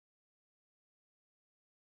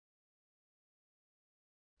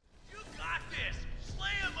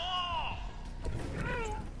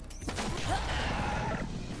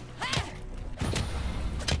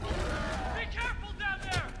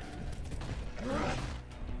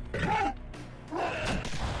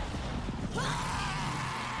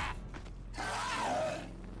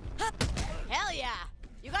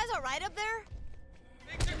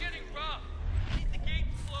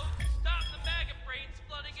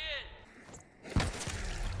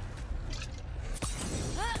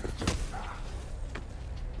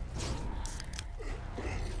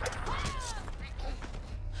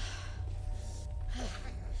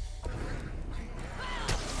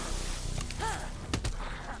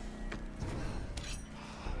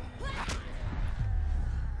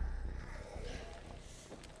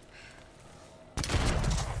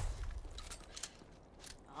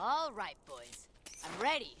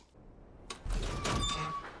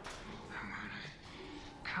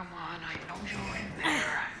come on. I know you're in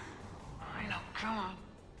there. I know. Come on.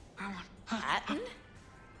 Come on. Patton?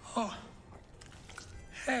 Oh.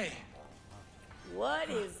 Hey. What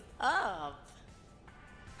is up?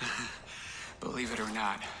 Believe it or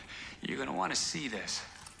not, you're gonna want to see this.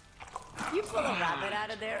 You pull a rabbit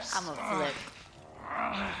out of there, I'm a flip.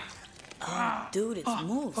 Oh, dude, it's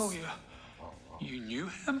Moose. Oh, yeah. You knew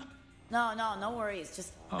him? No worries.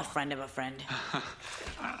 Just a friend of a friend.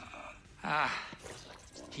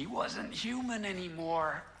 He wasn't human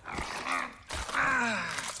anymore.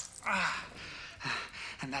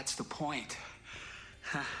 And that's the point.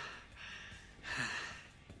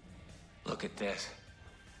 Look at this.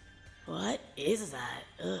 What is that?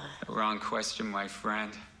 Ugh. Wrong question, my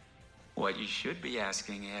friend. What you should be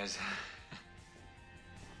asking is,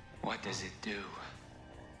 what does it do?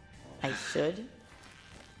 I should?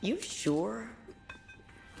 You sure?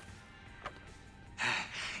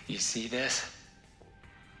 You see this?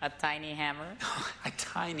 A tiny hammer? A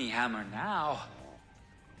tiny hammer now.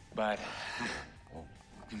 But...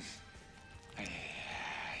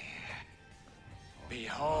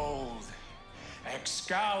 Behold,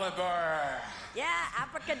 Excalibur! Yeah,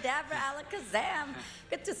 abracadabra, alakazam.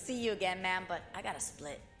 Good to see you again, man, but I gotta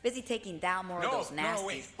split. Busy taking down more of those nasties. No,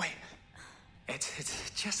 wait. It's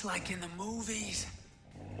just like in the movies.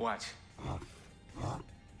 Watch.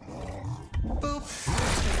 Boop.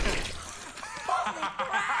 Holy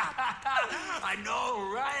crap! I know,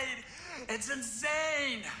 right? It's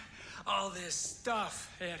insane. All this stuff,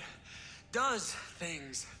 it does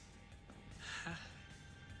things.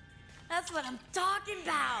 That's what I'm talking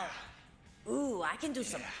about. Ooh, I can do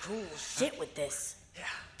some cool shit with this.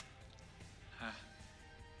 Yeah.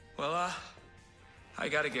 Well, I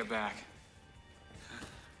gotta get back.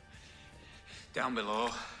 Down below.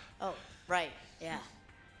 Oh, right, yeah.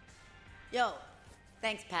 Yo,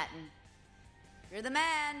 thanks, Patton. You're the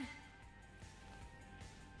man.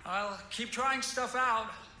 I'll keep trying stuff out.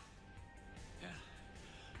 Yeah.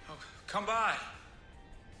 Oh, come by.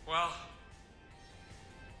 Well,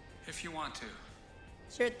 if you want to.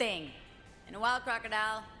 Sure thing. In a while,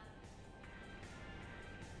 Crocodile.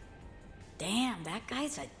 Damn, that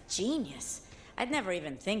guy's a genius. I'd never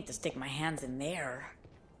even think to stick my hands in there.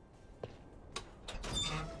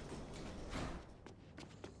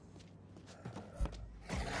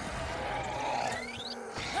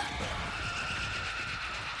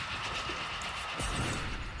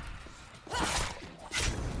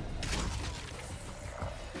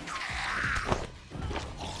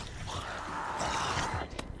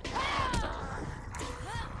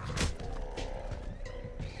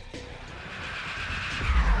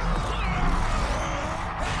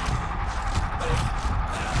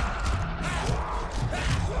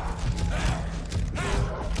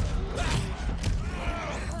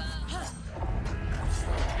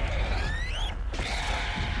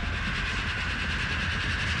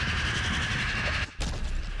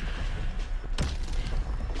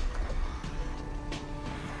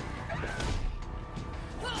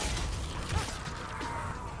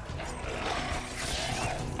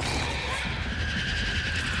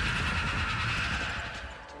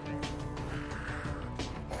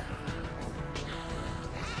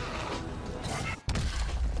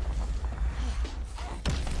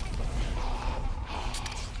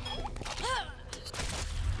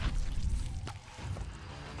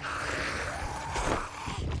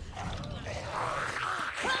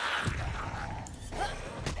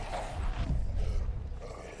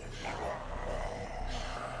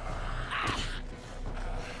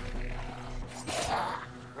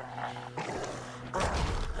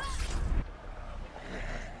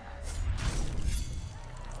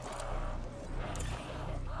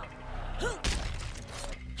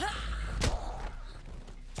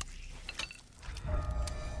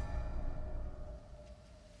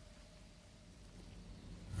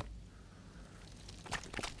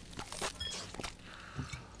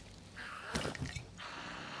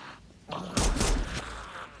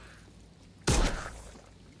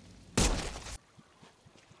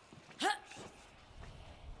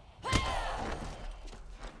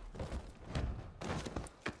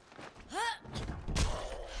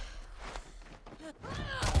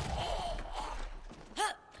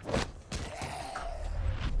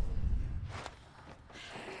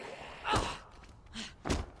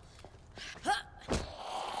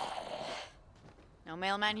 No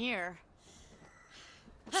mailman here.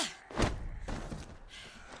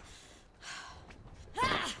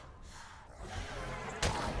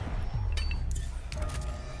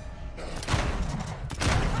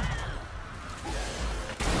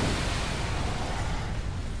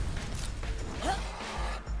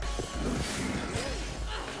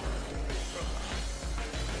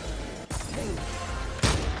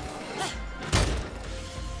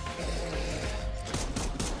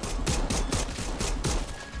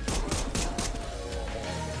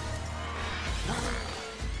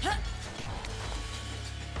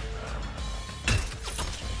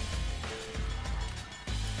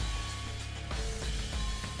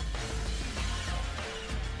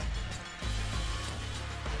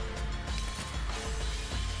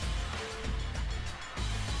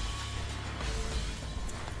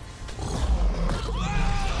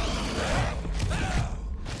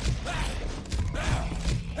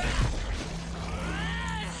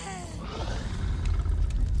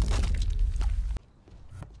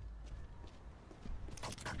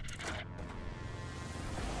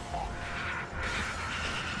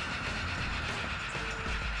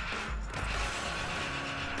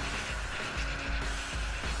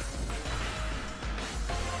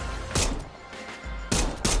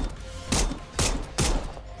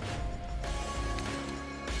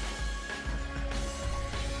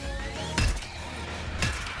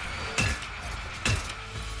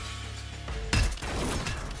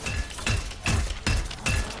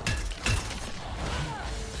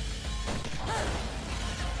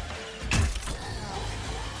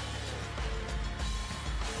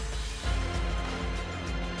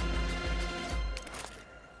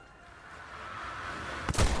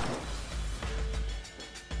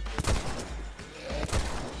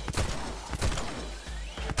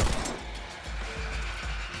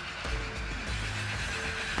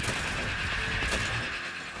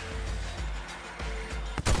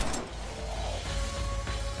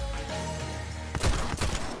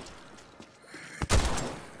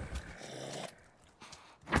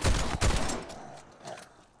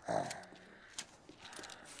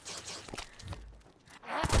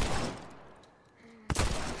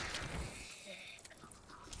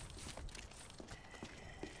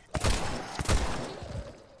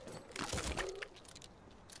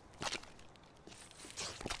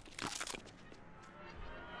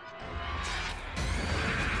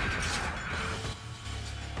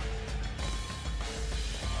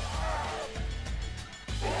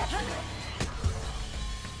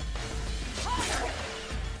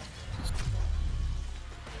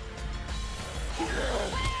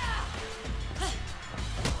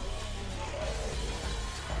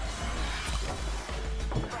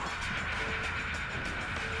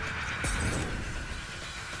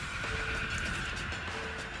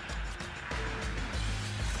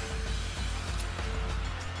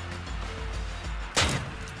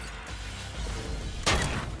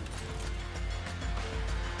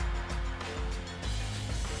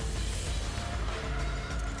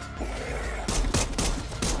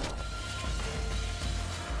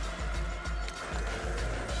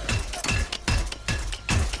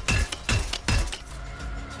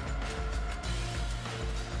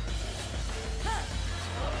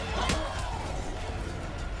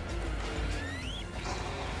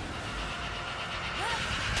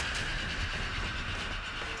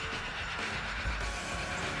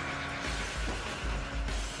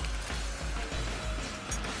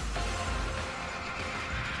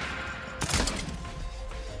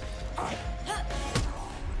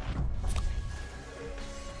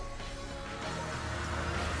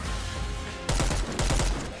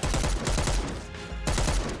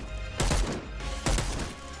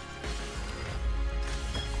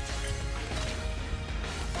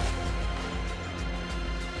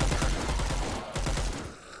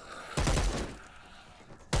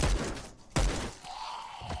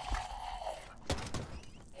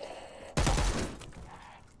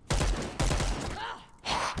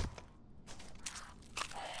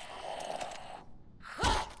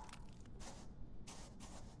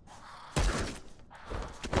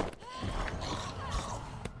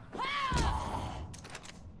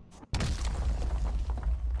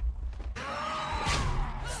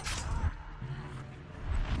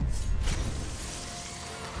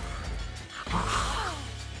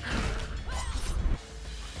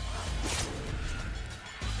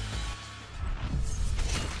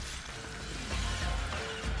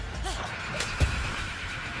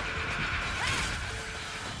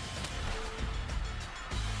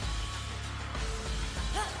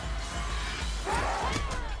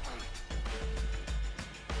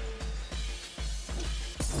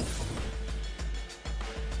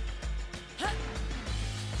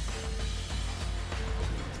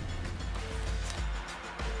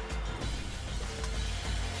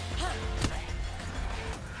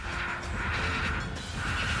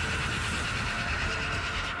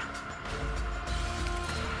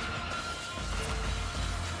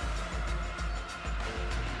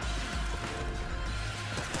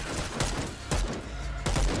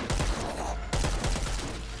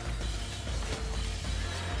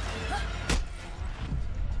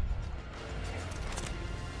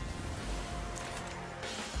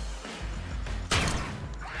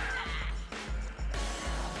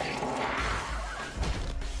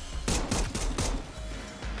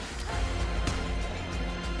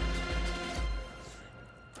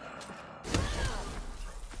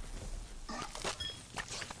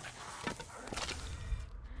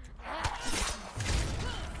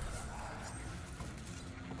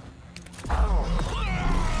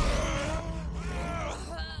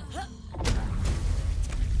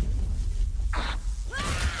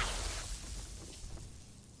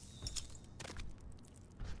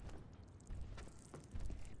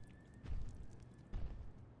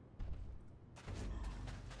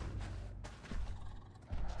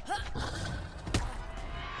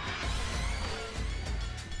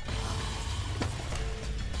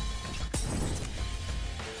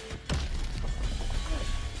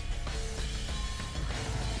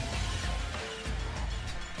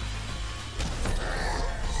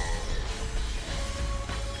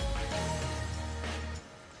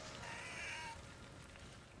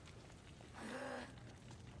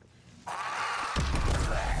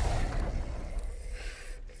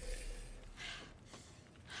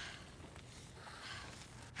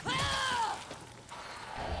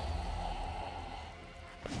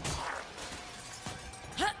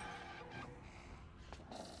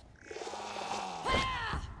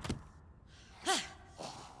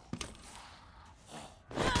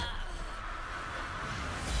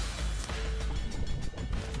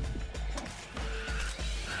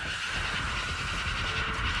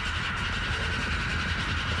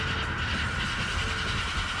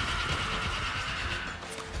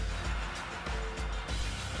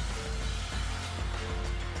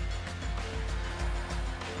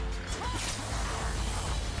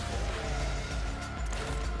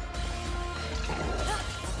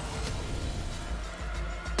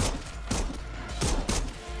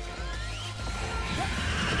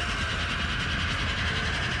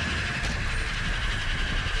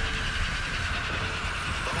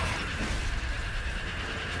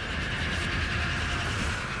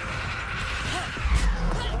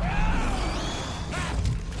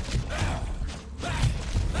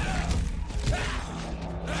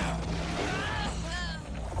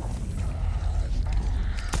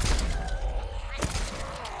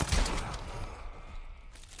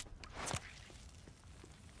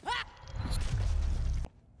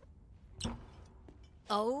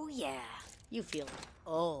 Oh, yeah. You feel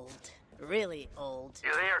old. Really old.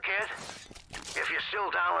 You there, kid? If you're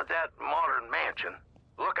still down at that modern mansion,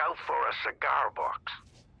 look out for a cigar box.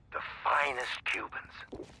 The finest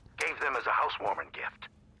Cubans. Gave them as a housewarming gift.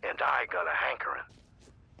 And I got a hankering.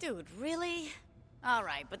 Dude, really? All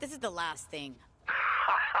right, but this is the last thing.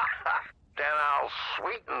 Then I'll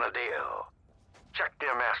sweeten the deal. Check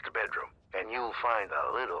their master bedroom, and you'll find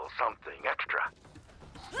a little something extra.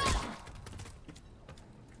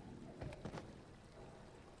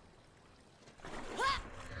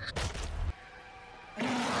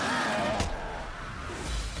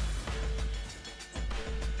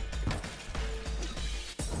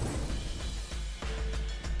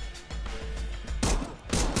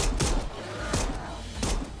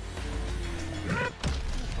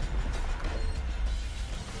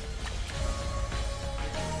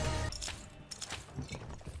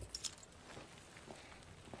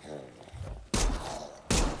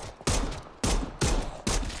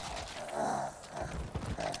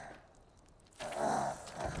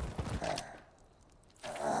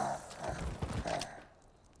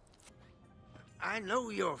 I know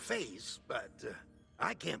your face, but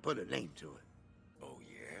I can't put a name to it. Oh,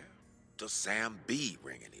 yeah? Does Sam B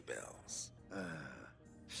ring any bells?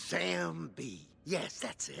 Sam B. Yes,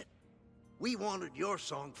 that's it. We wanted your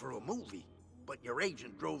song for a movie, but your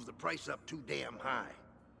agent drove the price up too damn high.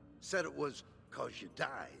 Said it was 'cause you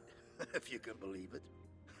died, if you can believe it.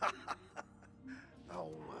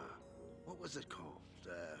 Oh, what was it called?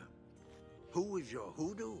 Who was your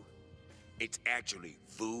hoodoo? It's actually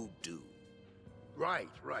voodoo. Right.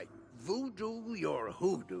 Voodoo your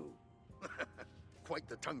hoodoo. Quite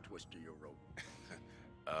the tongue twister you wrote.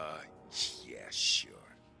 Yeah,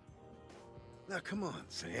 sure. Now come on,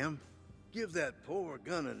 Sam. Give that poor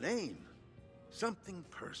gun a name. Something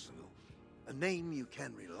personal. A name you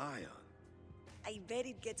can rely on. I bet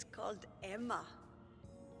it gets called Emma.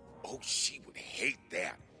 Oh, she would hate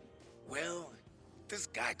that. Well, this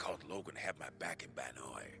guy called Logan had my back in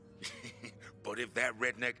Banoi. But if that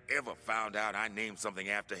redneck ever found out I named something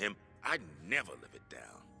after him, I'd never live it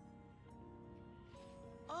down.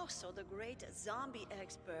 Oh, so the great zombie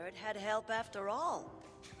expert had help after all.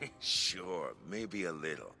 Sure, maybe a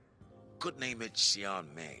little. Could name it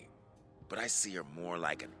Xian Mei, but I see her more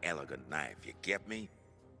like an elegant knife, you get me?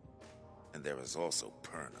 And there is also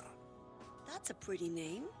Perna. That's a pretty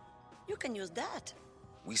name. You can use that.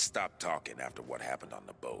 We stopped talking after what happened on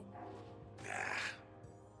the boat.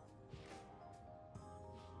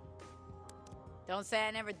 Don't say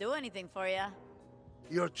I never do anything for you.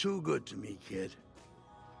 You're too good to me, kid.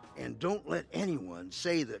 And don't let anyone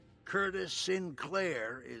say that Curtis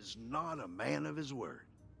Sinclair is not a man of his word.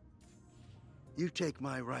 You take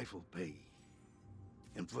my rifle, Peggy.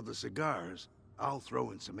 And for the cigars, I'll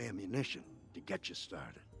throw in some ammunition to get you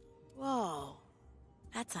started. Whoa.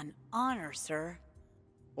 That's an honor, sir.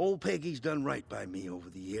 Old Peggy's done right by me over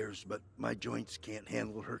the years, but my joints can't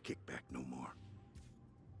handle her kickback no more.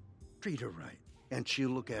 Treat her right, and she'll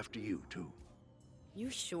look after you, too. You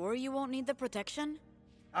sure you won't need the protection?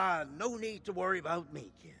 No need to worry about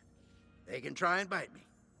me, kid. They can try and bite me.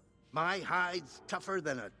 My hide's tougher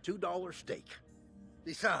than a $2 steak.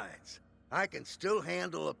 Besides, I can still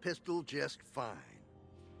handle a pistol just fine.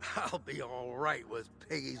 I'll be all right with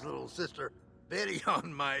Peggy's little sister, Betty,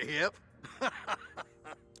 on my hip.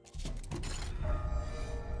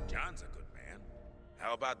 John's a good man.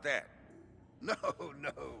 How about that? No.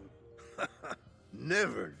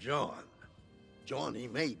 Never John. Johnny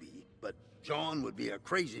maybe, but John would be a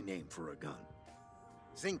crazy name for a gun.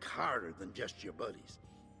 Think harder than just your buddies.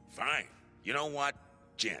 Fine. You know what?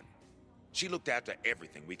 Jen. She looked after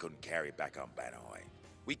everything we couldn't carry back on Banoi.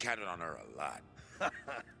 We counted on her a lot.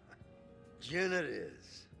 Jen it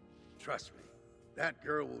is. Trust me, that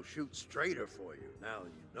girl will shoot straighter for you now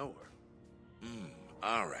you know her.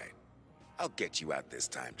 All right. I'll get you out this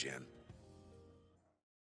time, Jen.